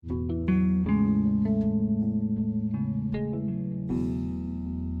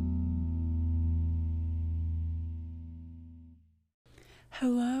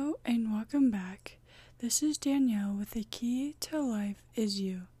This is Danielle with the key to life is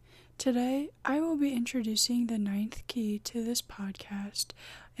you. Today, I will be introducing the 9th key to this podcast,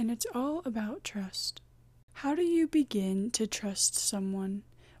 and it's all about trust. How do you begin to trust someone?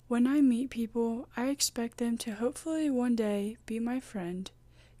 When I meet people, I expect them to hopefully one day be my friend.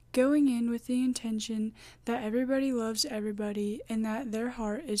 Going in with the intention that everybody loves everybody and that their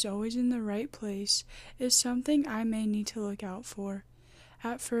heart is always in the right place is something I may need to look out for.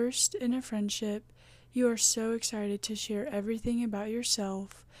 At first, in a friendship, you are so excited to share everything about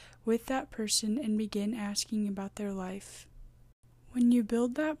yourself with that person and begin asking about their life. When you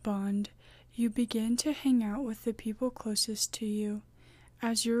build that bond, you begin to hang out with the people closest to you.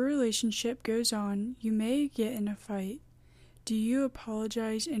 As your relationship goes on, you may get in a fight. Do you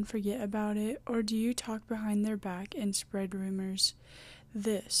apologize and forget about it, or do you talk behind their back and spread rumors?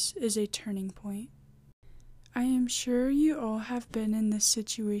 This is a turning point. I am sure you all have been in this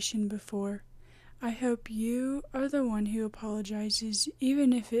situation before. I hope you are the one who apologizes,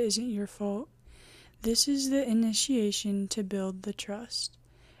 even if it isn't your fault. This is the initiation to build the trust.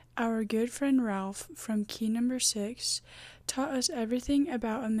 Our good friend Ralph from key number 6 taught us everything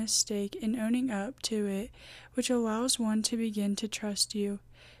about a mistake and owning up to it, which allows one to begin to trust you.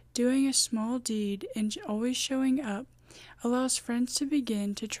 Doing a small deed and always showing up allows friends to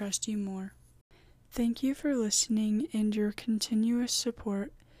begin to trust you more. Thank you for listening and your continuous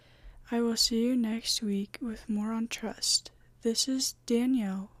support. I will see you next week with more on trust. This is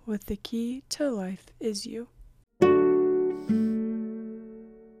Danielle with the key to life is you.